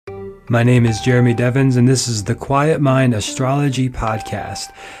My name is Jeremy Devins, and this is the Quiet Mind Astrology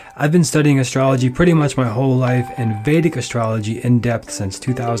Podcast. I've been studying astrology pretty much my whole life and Vedic astrology in depth since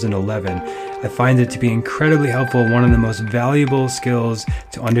 2011. I find it to be incredibly helpful, one of the most valuable skills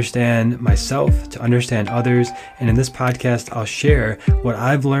to understand myself, to understand others, and in this podcast I'll share what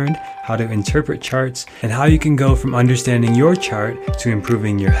I've learned, how to interpret charts, and how you can go from understanding your chart to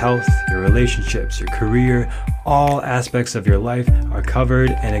improving your health, your relationships, your career. All aspects of your life are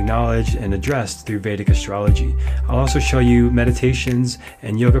covered and acknowledged and addressed through Vedic astrology. I'll also show you meditations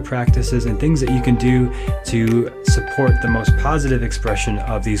and yoga practices and things that you can do to support the most positive expression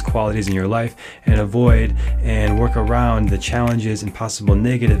of these qualities in your life and avoid and work around the challenges and possible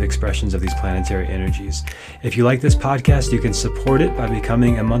negative expressions of these planetary energies. If you like this podcast, you can support it by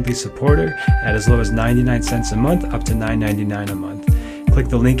becoming a monthly supporter at as low as 99 cents a month up to $9.99 a month. Click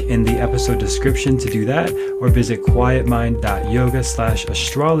the link in the episode description to do that, or visit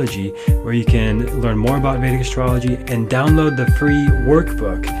quietmind.yoga/astrology, where you can learn more about Vedic astrology and download the free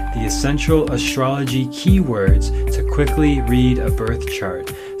workbook, The Essential Astrology Keywords to Quickly Read a Birth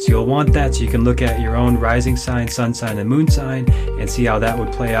Chart. So you'll want that so you can look at your own rising sign, sun sign, and moon sign and see how that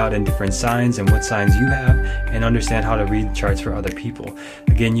would play out in different signs and what signs you have, and understand how to read charts for other people.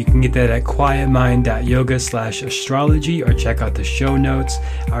 Again, you can get that at quietmind.yoga/astrology, or check out the show notes.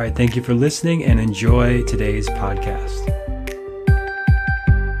 All right, thank you for listening and enjoy today's podcast.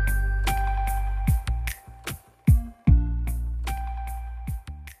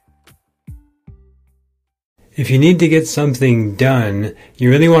 If you need to get something done, you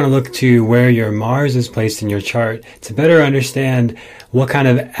really want to look to where your Mars is placed in your chart to better understand what kind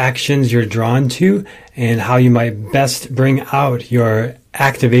of actions you're drawn to and how you might best bring out your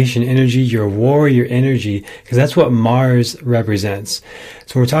activation energy, your warrior energy, because that's what Mars represents.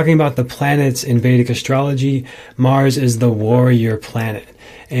 So when we're talking about the planets in Vedic astrology, Mars is the warrior planet.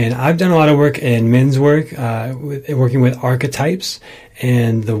 And I've done a lot of work in men's work, working with archetypes.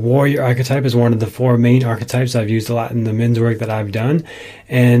 And the warrior archetype is one of the four main archetypes I've used a lot in the men's work that I've done.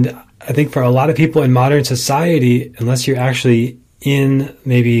 And I think for a lot of people in modern society, unless you're actually in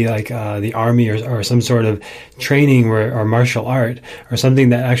maybe like the army or some sort of training or martial art or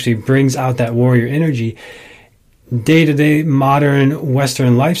something that actually brings out that warrior energy, day-to-day modern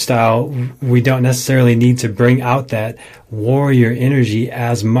Western lifestyle, we don't necessarily need to bring out that warrior energy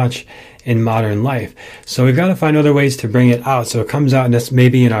as much in modern life. So we've got to find other ways to bring it out. So it comes out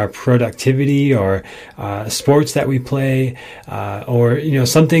maybe in our productivity or sports that we play, or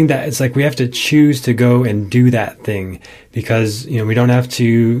something that it's like we have to choose to go and do that thing, because we don't have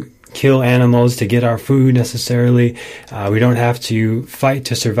to kill animals to get our food necessarily. We don't have to fight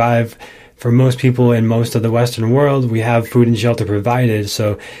to survive. For most people in most of the Western world, we have food and shelter provided.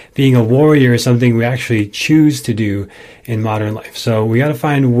 So being a warrior is something we actually choose to do in modern life. So we got to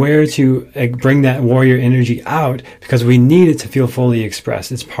find where to bring that warrior energy out, because we need it to feel fully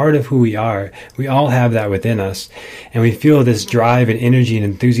expressed. It's part of who we are. We all have that within us. And we feel this drive and energy and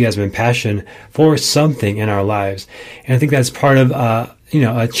enthusiasm and passion for something in our lives. And I think that's part of, a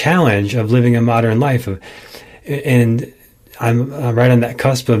challenge of living a modern life. And I'm right on that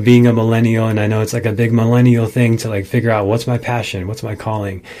cusp of being a millennial, and I know it's like a big millennial thing to like figure out what's my passion, what's my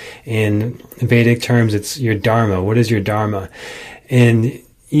calling. In Vedic terms, it's your dharma. What is your dharma? And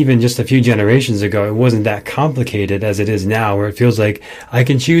even just a few generations ago, it wasn't that complicated as it is now, where it feels like I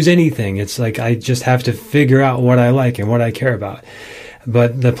can choose anything. It's like I just have to figure out what I like and what I care about.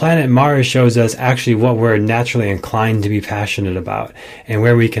 But the planet Mars shows us actually what we're naturally inclined to be passionate about, and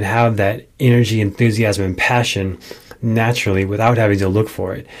where we can have that energy, enthusiasm, and passion naturally without having to look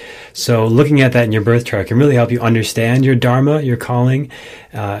for it. So looking at that in your birth chart can really help you understand your dharma, your calling,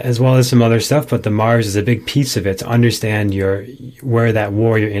 as well as some other stuff. But the Mars is a big piece of it to understand where that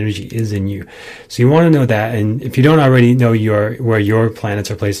warrior energy is in you. So you want to know that. And if you don't already know where your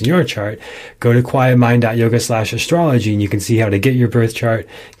planets are placed in your chart, go to quietmind.yoga/astrology and you can see how to get your birth chart,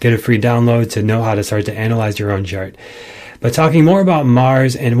 get a free download to know how to start to analyze your own chart. But talking more about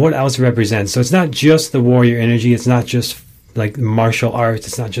Mars and what else it represents. So it's not just the warrior energy. It's not just like martial arts.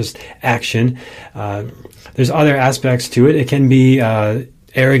 It's not just action. There's other aspects to it. It can be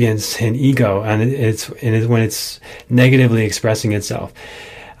arrogance and ego, and it's when it's negatively expressing itself.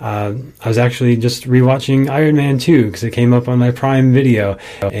 I was actually just rewatching Iron Man 2 because it came up on my Prime Video.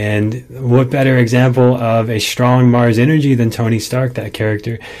 And what better example of a strong Mars energy than Tony Stark, that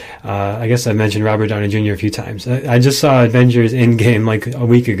character? I guess I mentioned Robert Downey Jr. a few times. I just saw Avengers Endgame like a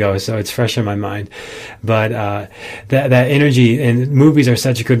week ago, so it's fresh in my mind. But that energy, and movies are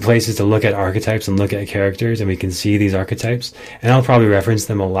such good places to look at archetypes and look at characters, and we can see these archetypes. And I'll probably reference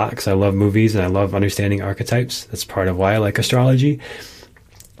them a lot because I love movies and I love understanding archetypes. That's part of why I like astrology.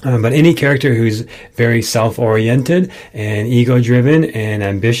 But any character who's very self-oriented and ego-driven and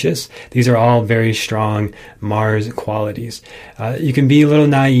ambitious, these are all very strong Mars qualities. You can be a little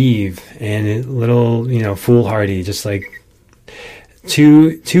naive and a little, foolhardy, just like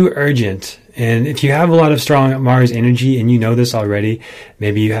too urgent. And if you have a lot of strong Mars energy, and you know this already,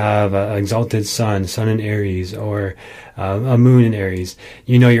 maybe you have an exalted sun in Aries, or a moon in Aries,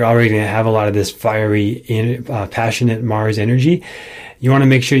 you're already going to have a lot of this fiery, passionate Mars energy. You want to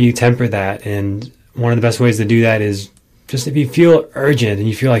make sure you temper that. And one of the best ways to do that is just if you feel urgent and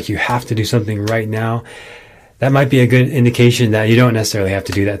you feel like you have to do something right now, that might be a good indication that you don't necessarily have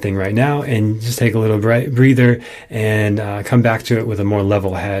to do that thing right now, and just take a little breather and come back to it with a more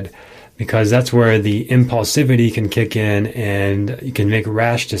level head. Because that's where the impulsivity can kick in, and you can make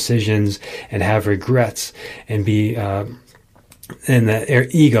rash decisions and have regrets, and and the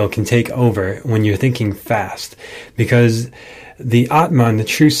ego can take over when you're thinking fast. Because the Atman, the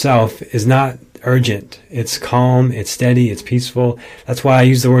true self, is not urgent. It's calm, it's steady, it's peaceful. That's why I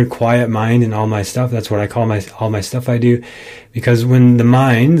use the word quiet mind in all my stuff. That's what I call all my stuff I do. Because when the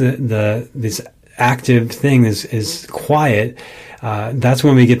mind, this active thing is quiet, that's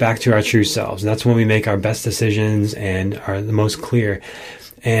when we get back to our true selves. That's when we make our best decisions and are the most clear.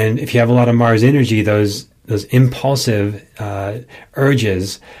 And if you have a lot of Mars energy, those impulsive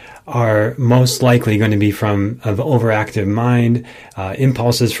urges are most likely going to be from an overactive mind,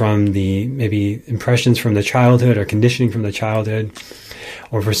 impulses from maybe impressions from the childhood or conditioning from the childhood,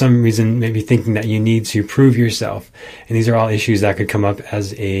 or for some reason maybe thinking that you need to prove yourself. And these are all issues that could come up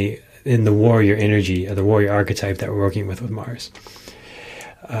in the warrior energy, or the warrior archetype that we're working with Mars.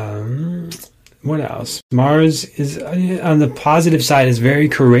 What else? Mars is, on the positive side, is very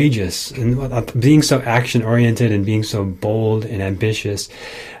courageous, and being so action-oriented and being so bold and ambitious.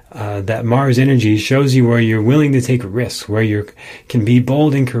 That Mars energy shows you where you're willing to take risks, where you can be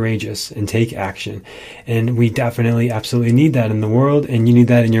bold and courageous and take action. And we definitely, absolutely need that in the world, and you need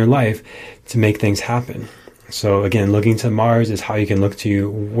that in your life to make things happen. So again, looking to Mars is how you can look to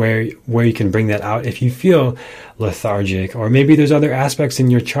where you can bring that out if you feel lethargic, or maybe there's other aspects in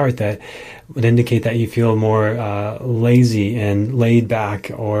your chart that would indicate that you feel more lazy and laid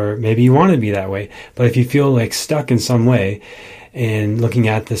back, or maybe you want to be that way. But if you feel like stuck in some way, and looking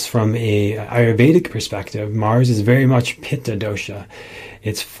at this from a Ayurvedic perspective, Mars is very much Pitta dosha.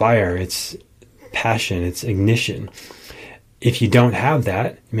 It's fire, it's passion, it's ignition. If you don't have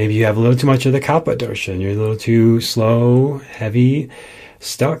that, maybe you have a little too much of the Kapha dosha and you're a little too slow, heavy,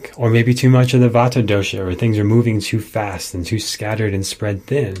 stuck, or maybe too much of the Vata dosha, or things are moving too fast and too scattered and spread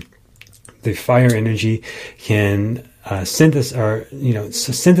thin. The fire energy can synthesize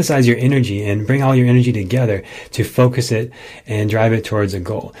your energy and bring all your energy together to focus it and drive it towards a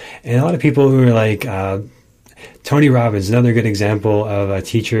goal. And a lot of people who are like Tony Robbins, another good example of a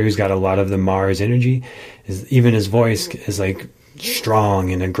teacher who's got a lot of the Mars energy, even his voice is like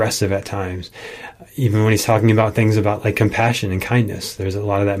strong and aggressive at times. Even when he's talking about things about like compassion and kindness, there's a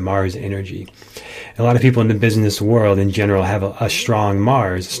lot of that Mars energy. A lot of people in the business world in general have a strong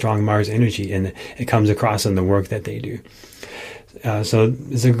Mars energy, and it comes across in the work that they do. So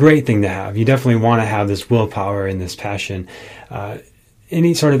it's a great thing to have. You definitely want to have this willpower and this passion.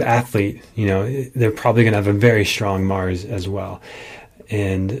 Any sort of athlete, they're probably going to have a very strong Mars as well.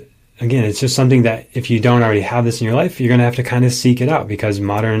 And again, it's just something that if you don't already have this in your life, you're going to have to kind of seek it out, because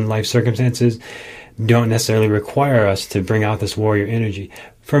modern life circumstances don't necessarily require us to bring out this warrior energy.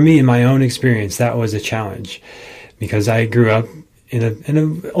 For me, in my own experience, that was a challenge, because I grew up in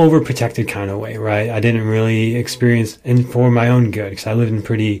an overprotected kind of way, right? I didn't really experience, and for my own good, because I lived in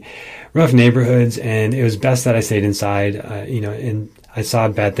pretty rough neighborhoods, and it was best that I stayed inside, and I saw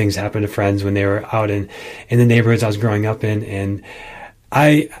bad things happen to friends when they were out in the neighborhoods I was growing up in, and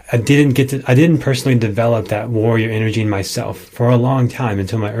I didn't personally develop that warrior energy in myself for a long time,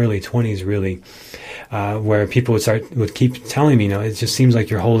 until my early 20s, really, where people would keep telling me, it just seems like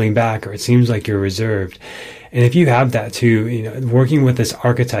you're holding back, or it seems like you're reserved. And if you have that too, working with this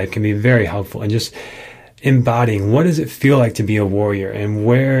archetype can be very helpful, and just embodying what does it feel like to be a warrior, and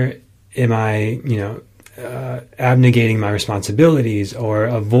where am I, abnegating my responsibilities or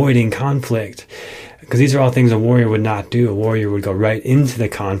avoiding conflict. Because these are all things a warrior would not do. A warrior would go right into the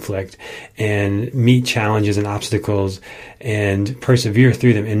conflict and meet challenges and obstacles and persevere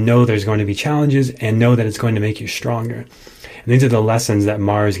through them, and know there's going to be challenges, and know that it's going to make you stronger. And these are the lessons that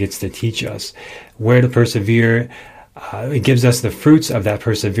Mars gets to teach us: where to persevere, it gives us the fruits of that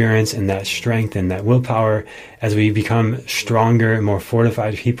perseverance and that strength and that willpower. As we become stronger and more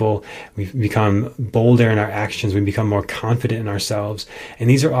fortified people, we become bolder in our actions, we become more confident in ourselves. And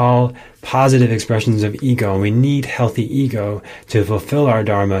these are all positive expressions of ego. And we need healthy ego to fulfill our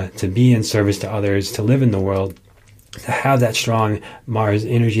dharma, to be in service to others, to live in the world, to have that strong Mars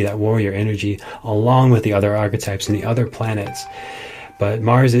energy, that warrior energy, along with the other archetypes and the other planets. But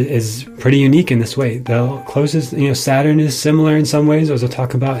Mars is pretty unique in this way. The closest, Saturn is similar in some ways, as we'll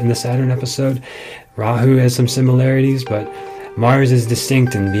talk about in the Saturn episode. Rahu has some similarities, but Mars is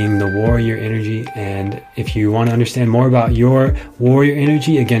distinct in being the warrior energy. And if you want to understand more about your warrior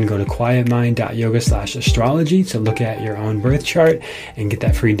energy, again, go to quietmind.yoga/astrology to look at your own birth chart and get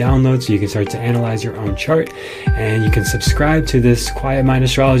that free download so you can start to analyze your own chart. And you can subscribe to this Quiet Mind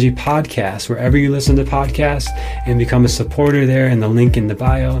Astrology podcast wherever you listen to podcasts and become a supporter there in the link in the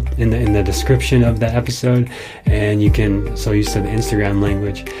bio, in the description of the episode. And you can, so used to the Instagram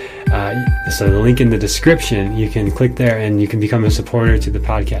language. So the link in the description, you can click there and you can become a supporter to the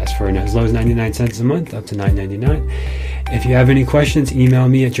podcast for as low as 99 cents a month, up to $9.99. If you have any questions, email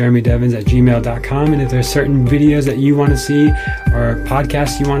me at jeremydevins@gmail.com. And if there's certain videos that you want to see or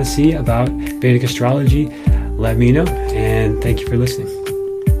podcasts you want to see about Vedic astrology, let me know. And thank you for listening.